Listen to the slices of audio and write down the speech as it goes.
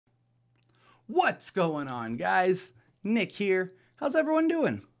What's going on, guys? Nick here. How's everyone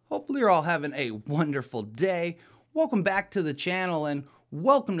doing? Hopefully you're all having a wonderful day. Welcome back to the channel, and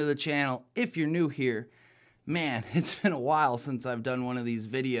welcome to the channel if you're new here. Man, it's been a while since I've done one of these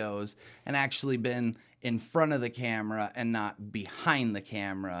videos and actually been in front of the camera and not behind the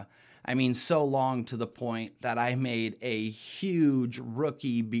camera. I mean, so long to the point that I made a huge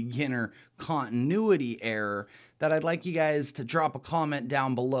rookie beginner continuity error that I'd like you guys to drop a comment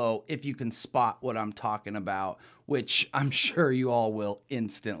down below if you can spot what I'm talking about, which I'm sure you all will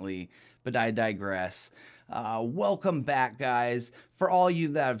instantly, but I digress. Welcome back, guys. For all you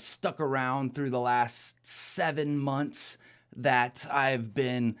that have stuck around through the last 7 months that I've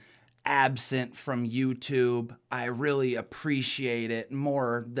been absent from YouTube, I really appreciate it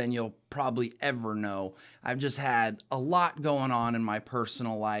more than you'll probably ever know. I've just had a lot going on in my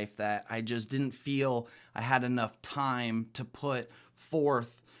personal life that I just didn't feel I had enough time to put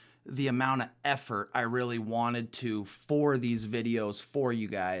forth the amount of effort I really wanted to for these videos for you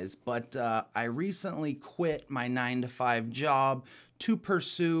guys. But I recently quit my 9-to-5 job to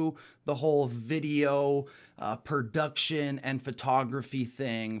pursue the whole video production and photography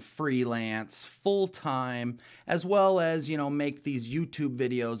thing, freelance, full-time, as well as, you know, make these YouTube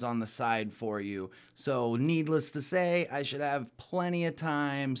videos on the side for you. So needless to say, I should have plenty of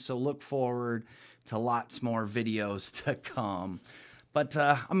time, so look forward to lots more videos to come. But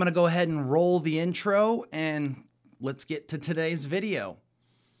I'm gonna go ahead and roll the intro and let's get to today's video.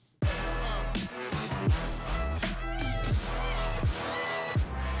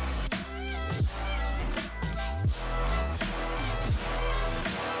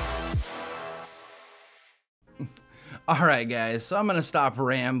 Alright guys, so I'm going to stop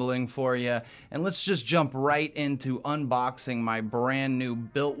rambling for you and let's just jump right into unboxing my brand new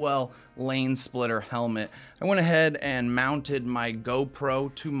Biltwell Lane Splitter helmet. I went ahead and mounted my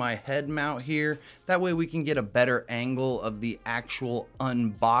GoPro to my head mount here. That way we can get a better angle of the actual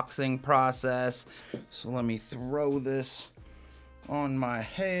unboxing process. So let me throw this on my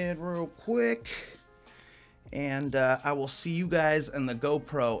head real quick. And I will see you guys in the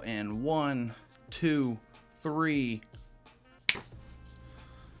GoPro in 1, 2, 3.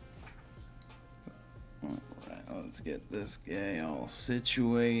 Alright, let's get this guy all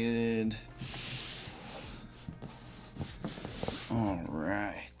situated.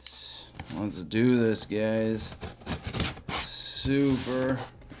 Alright, let's do this, guys. Super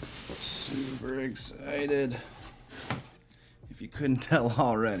excited, if you couldn't tell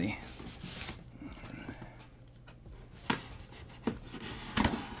already.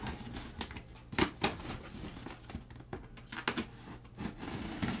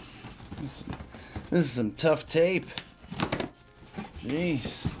 This is some tough tape.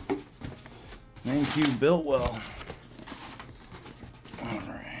 Jeez. Thank you, Biltwell.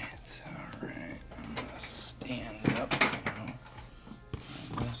 Alright. I'm gonna stand up now.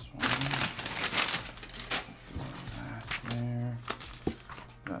 This one. Throw that there.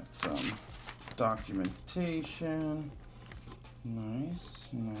 Got some documentation. Nice.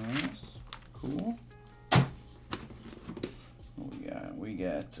 Cool. We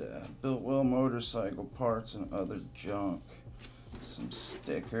got Biltwell motorcycle parts and other junk. Some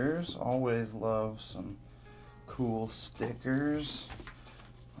stickers. Always love some cool stickers.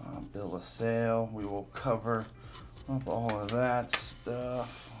 Bill of sale. We will cover up all of that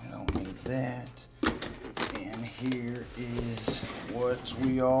stuff. We don't need that. And here is what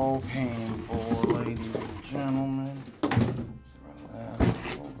we all came for, ladies and gentlemen. Throw that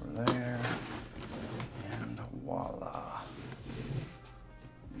over there. And voila.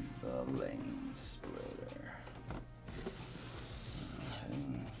 The Lane Splitter.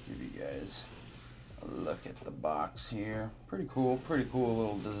 And give you guys a look at the box here. Pretty cool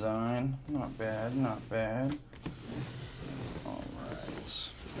little design. Not bad. Alright.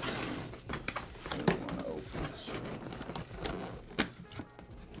 Let's see. I don't want to open this one.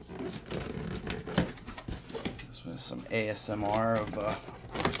 This was some ASMR of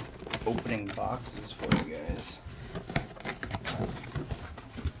opening boxes for you guys.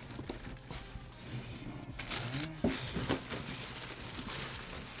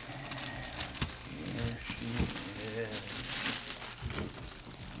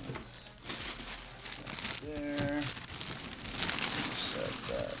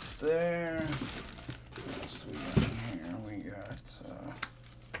 There. What else we got in here? We got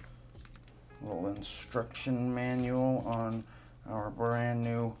a little instruction manual on our brand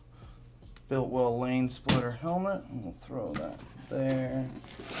new Biltwell Lane Splitter helmet. And we'll throw that there.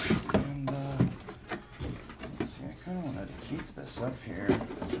 And let's see, I kind of wanted to keep this up here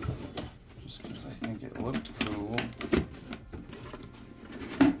just because I think it looked cool.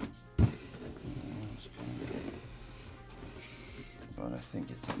 think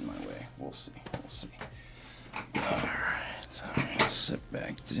it's in my way. We'll see. We'll see. All right, so I'm gonna sit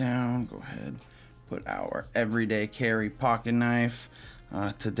back down. Go ahead, put our everyday carry pocket knife.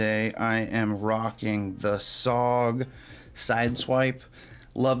 Today I am rocking the SOG Sideswipe.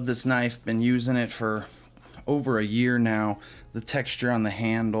 Love this knife. Been using it for over a year now. The texture on the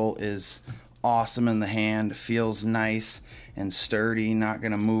handle is awesome in the hand. It feels nice and sturdy, not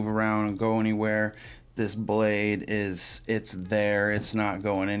gonna move around and go anywhere. This blade it's there, it's not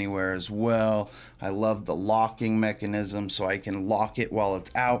going anywhere as well. I love the locking mechanism, so I can lock it while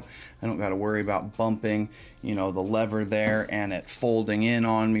it's out. I don't got to worry about bumping, you know, the lever there and it folding in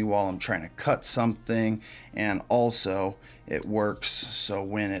on me while I'm trying to cut something. And also it works so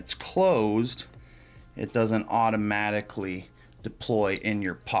when it's closed, it doesn't automatically deploy in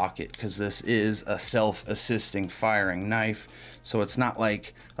your pocket, because this is a self-assisting firing knife, so it's not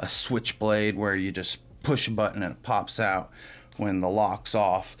like a switchblade where you just push a button and it pops out when the lock's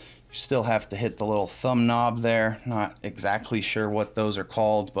off. You still have to hit the little thumb knob there. Not exactly sure what those are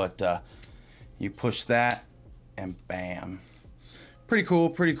called, but you push that and bam. Pretty cool,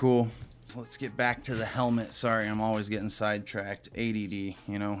 pretty cool. Let's get back to the helmet. Sorry, I'm always getting sidetracked. ADD, you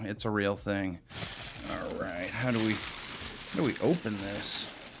know, it's a real thing. All right, how do we open this?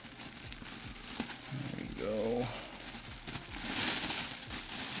 There we go.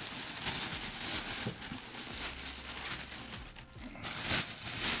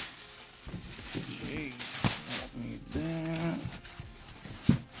 Jeez, I don't need that.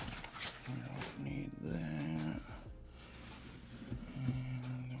 We don't need that.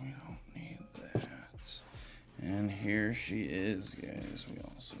 And we don't need that. And here she is, guys. We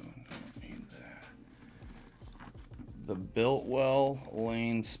also don't need that. The Biltwell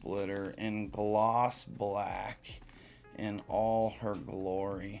Lane Splitter in gloss black in all her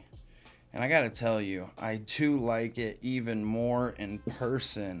glory. And I gotta tell you, I do like it even more in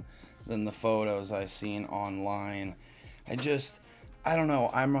person than the photos I've seen online. I don't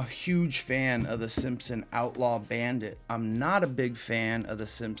know, I'm a huge fan of the Simpson Outlaw Bandit. I'm not a big fan of the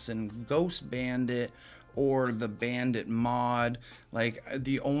Simpson Ghost Bandit or the Bandit mod. Like,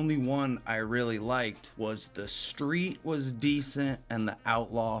 the only one I really liked was the Street was decent and the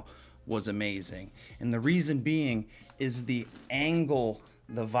Outlaw was amazing. And the reason being is the angle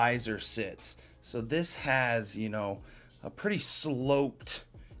the visor sits. So this has, you know, a pretty sloped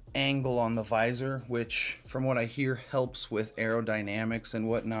angle on the visor, which from what I hear helps with aerodynamics and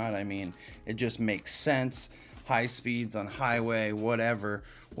whatnot. I mean, it just makes sense. High speeds on highway, whatever.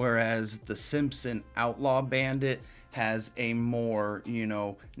 Whereas the Simpson Outlaw Bandit has a more, you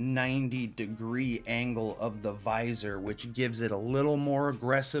know, 90-degree angle of the visor, which gives it a little more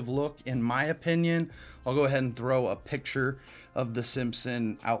aggressive look, in my opinion. I'll go ahead and throw a picture of the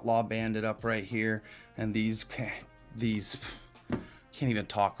Simpson Outlaw Bandit up right here. And these can't even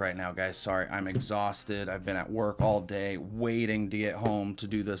talk right now, guys. Sorry, I'm exhausted. I've been at work all day waiting to get home to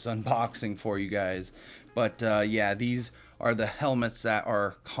do this unboxing for you guys. But yeah, these are the helmets that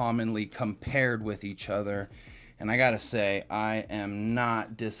are commonly compared with each other. And I gotta say, I am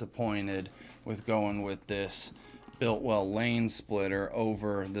not disappointed with going with this Biltwell Lane Splitter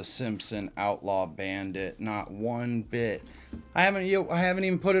over the Simpson Outlaw Bandit. Not one bit. I haven't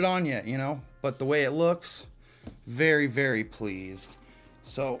even put it on yet, you know, but the way it looks, very, very pleased.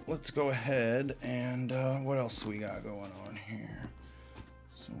 So let's go ahead and what else we got going on here?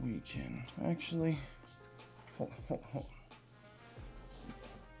 So we can actually hold.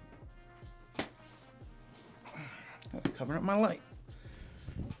 Covering up my light.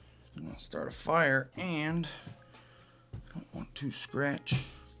 I'm gonna start a fire, and I don't want to scratch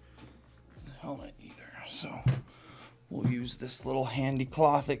the helmet either. So we'll use this little handy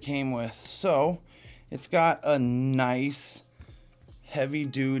cloth it came with. So it's got a nice heavy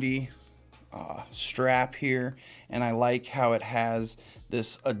duty strap here, and I like how it has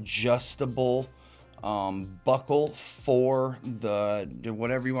this adjustable buckle for the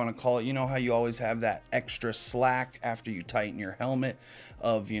whatever you want to call it. You know how you always have that extra slack after you tighten your helmet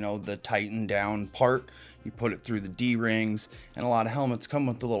of, you know, the tighten down part. You put it through the D-rings, and a lot of helmets come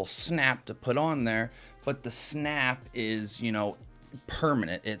with the little snap to put on there, but the snap is, you know,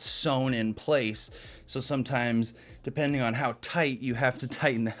 permanent. It's sewn in place. So sometimes, depending on how tight you have to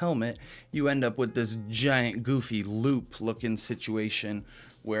tighten the helmet, you end up with this giant goofy loop looking situation.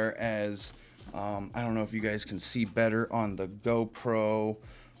 Whereas I don't know if you guys can see better on the GoPro,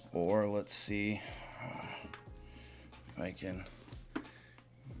 or let's see if I can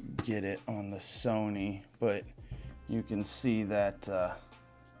get it on the Sony, but you can see that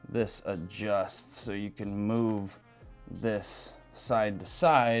this adjusts, so you can move this side to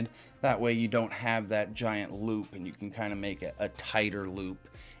side. That way you don't have that giant loop, and you can kind of make it a tighter loop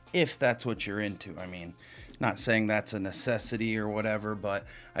if that's what you're into. I mean, not saying that's a necessity or whatever, but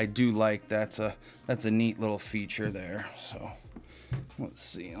I do like that's a neat little feature there. So let's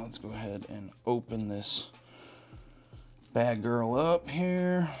see, let's go ahead and open this bad girl up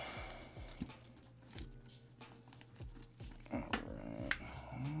here. Alright,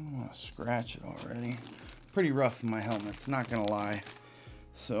 I'm gonna scratch it already. Pretty rough in my helmets, not gonna lie.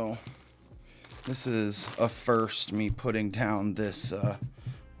 So this is a first, me putting down this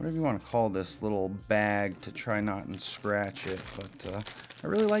whatever you want to call this little bag to try not and scratch it, but I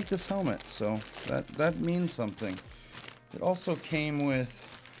really like this helmet, so that means something. It also came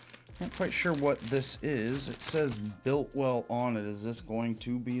with, not quite sure what this is. It says Biltwell on it. Is this going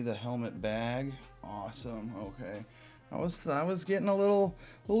to be the helmet bag? Awesome. Okay. I was getting a little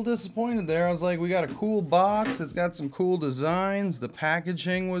disappointed there. I was like, we got a cool box. It's got some cool designs. The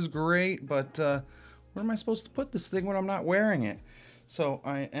packaging was great, but where am I supposed to put this thing when I'm not wearing it? So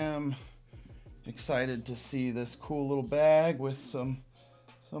I am excited to see this cool little bag with some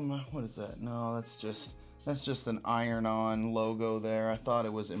what is that? No, that's just an iron-on logo there. I thought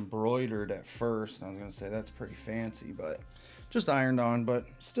it was embroidered at first. I was gonna say that's pretty fancy, but just ironed on, but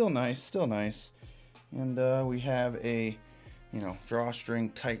still nice, still nice. And we have a, drawstring,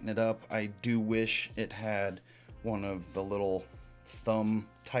 tighten it up. I do wish it had one of the little thumb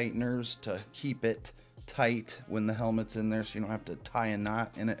tighteners to keep it tight when the helmet's in there, so you don't have to tie a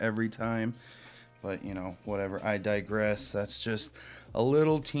knot in it every time. But whatever, I digress. That's just a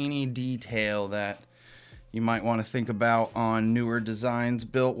little teeny detail that you might want to think about on newer designs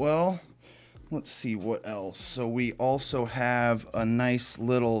Biltwell. Let's see what else. So we also have a nice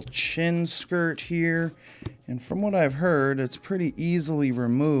little chin skirt here, and from what I've heard, it's pretty easily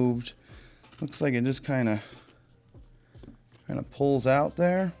removed. Looks like it just kind of pulls out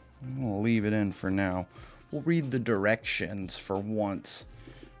there. I'm gonna leave it in for now. We'll read the directions for once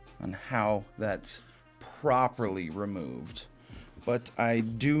on how that's properly removed. But I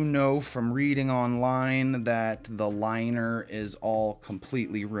do know from reading online that the liner is all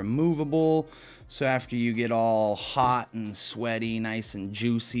completely removable. So after you get all hot and sweaty, nice and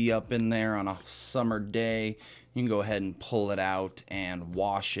juicy up in there on a summer day, you can go ahead and pull it out and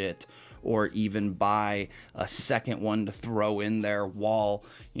wash it, or even buy a second one to throw in there while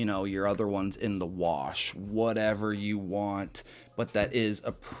your other one's in the wash. Whatever you want, but that is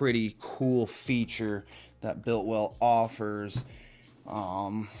a pretty cool feature that Biltwell offers.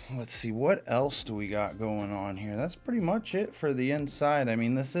 Let's see, what else do we got going on here? That's pretty much it for the inside. I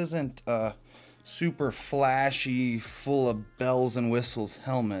mean, this isn't a super flashy, full of bells and whistles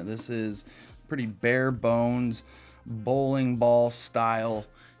helmet. This is pretty bare bones, bowling ball style,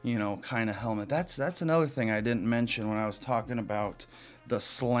 kind of helmet. That's another thing I didn't mention when I was talking about the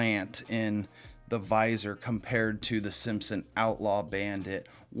slant in the visor compared to the Simpson Outlaw Bandit.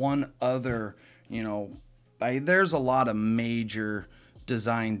 One other, there's a lot of major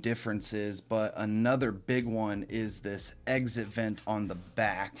design differences, but another big one is this exit vent on the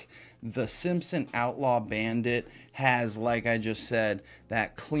back. The Simpson Outlaw Bandit has, like I just said,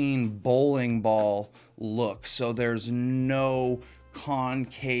 that clean bowling ball look. So there's no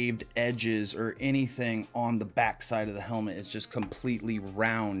concaved edges or anything on the back side of the helmet. It's just completely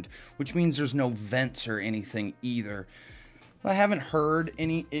round, which means there's no vents or anything either. I haven't heard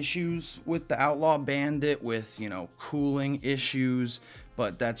any issues with the Outlaw Bandit with, cooling issues,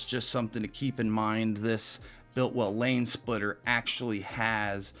 but that's just something to keep in mind. This Biltwell Lane Splitter actually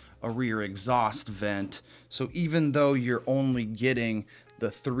has a rear exhaust vent, so even though you're only getting the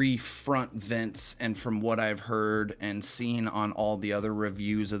 3 front vents, and from what I've heard and seen on all the other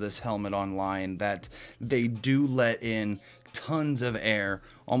reviews of this helmet online, that they do let in tons of air,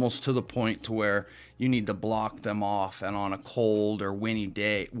 almost to the point to where you need to block them off, and on a cold or windy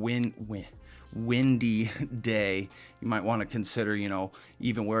day, you might want to consider,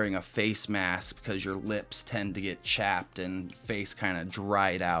 even wearing a face mask, because your lips tend to get chapped and face kind of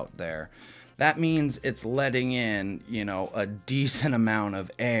dried out there. That means it's letting in, a decent amount of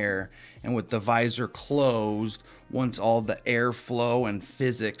air, and with the visor closed, once all the airflow and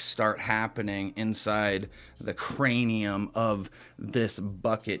physics start happening inside the cranium of this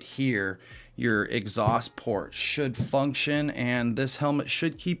bucket here, your exhaust port should function, and this helmet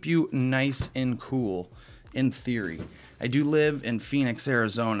should keep you nice and cool, in theory. I do live in Phoenix,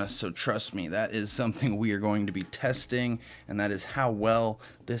 Arizona, so trust me, that is something we are going to be testing, and that is how well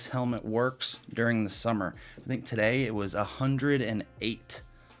this helmet works during the summer. I think today it was 108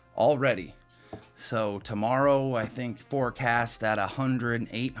 already. So tomorrow, I think forecast at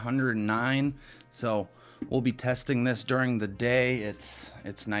 108, 109. So we'll be testing this during the day.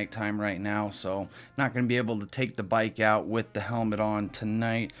 It's nighttime right now, so not going to be able to take the bike out with the helmet on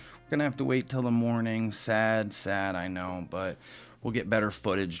tonight. We're going to have to wait till the morning. Sad, I know, but we'll get better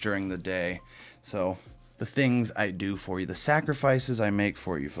footage during the day. So the things I do for you, the sacrifices I make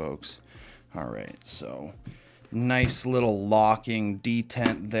for you folks. All right, so nice little locking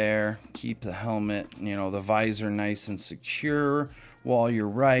detent there. Keep the helmet, you know, the visor nice and secure while you're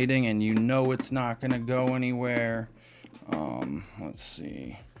riding, and you know it's not going to go anywhere. Let's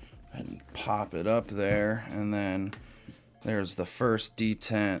see. Go ahead and pop it up there, and then there's the first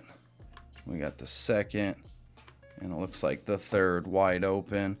detent. We got the second, and it looks like the third wide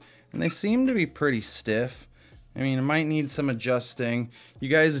open. And they seem to be pretty stiff. I mean, it might need some adjusting. You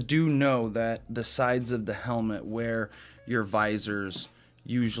guys do know that the sides of the helmet where your visors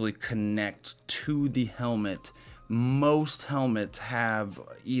usually connect to the helmet, most helmets have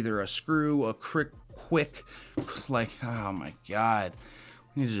either a screw, a quick, like, oh my God.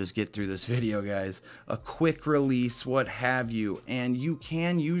 We need to just get through this video, guys. A quick release, what have you, and you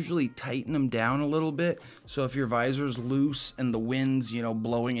can usually tighten them down a little bit. So if your visor's loose and the wind's, you know,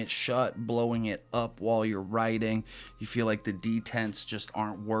 blowing it shut, blowing it up while you're riding, you feel like the detents just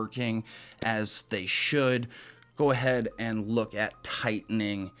aren't working as they should, go ahead and look at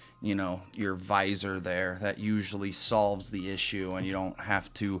tightening, you know, your visor there. That usually solves the issue, and you don't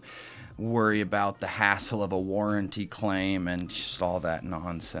have to worry about the hassle of a warranty claim and just all that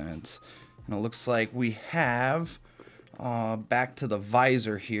nonsense. And it looks like we have, back to the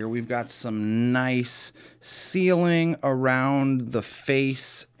visor here, we've got some nice sealing around the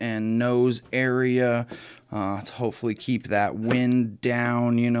face and nose area to hopefully keep that wind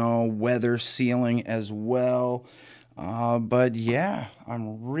down, you know, weather sealing as well. But yeah,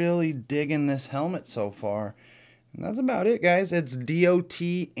 I'm really digging this helmet so far. And that's about it, guys. It's DOT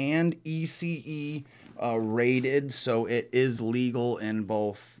and ECE rated, so it is legal in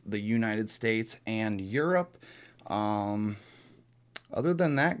both the United States and Europe. Other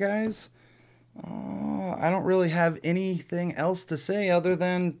than that, guys, I don't really have anything else to say other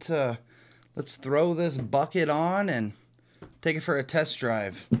than to let's throw this bucket on and take it for a test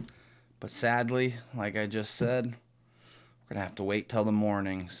drive. But sadly, like I just said, we're gonna have to wait till the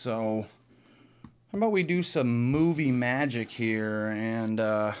morning. So how about we do some movie magic here, and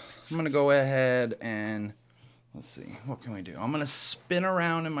I'm going to go ahead and, let's see, what can we do? I'm going to spin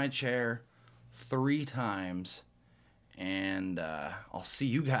around in my chair 3 times, and I'll see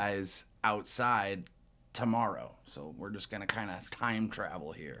you guys outside tomorrow. So we're just going to kind of time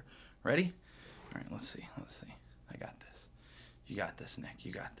travel here. Ready? All right, let's see. I got this. You got this, Nick.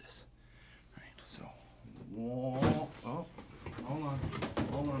 You got this. All right, so, whoa, oh, hold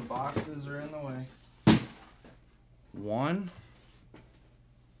on, boxes are in the way. 1,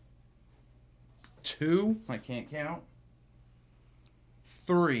 2, I can't count,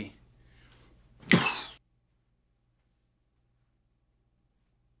 3.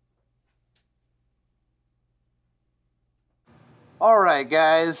 Alright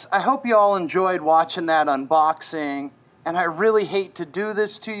guys, I hope you all enjoyed watching that unboxing, and I really hate to do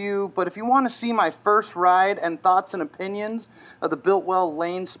this to you, but if you want to see my first ride and thoughts and opinions of the Biltwell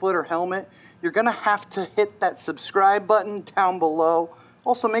Lane Splitter helmet, you're going to have to hit that subscribe button down below.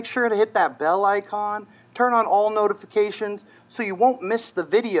 Also, make sure to hit that bell icon, turn on all notifications so you won't miss the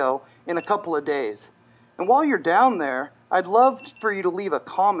video in a couple of days. And while you're down there, I'd love for you to leave a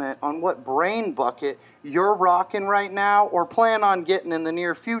comment on what brain bucket you're rocking right now or plan on getting in the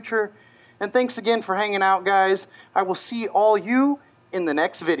near future. And thanks again for hanging out, guys. I will see all you in the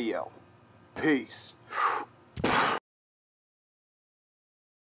next video. Peace.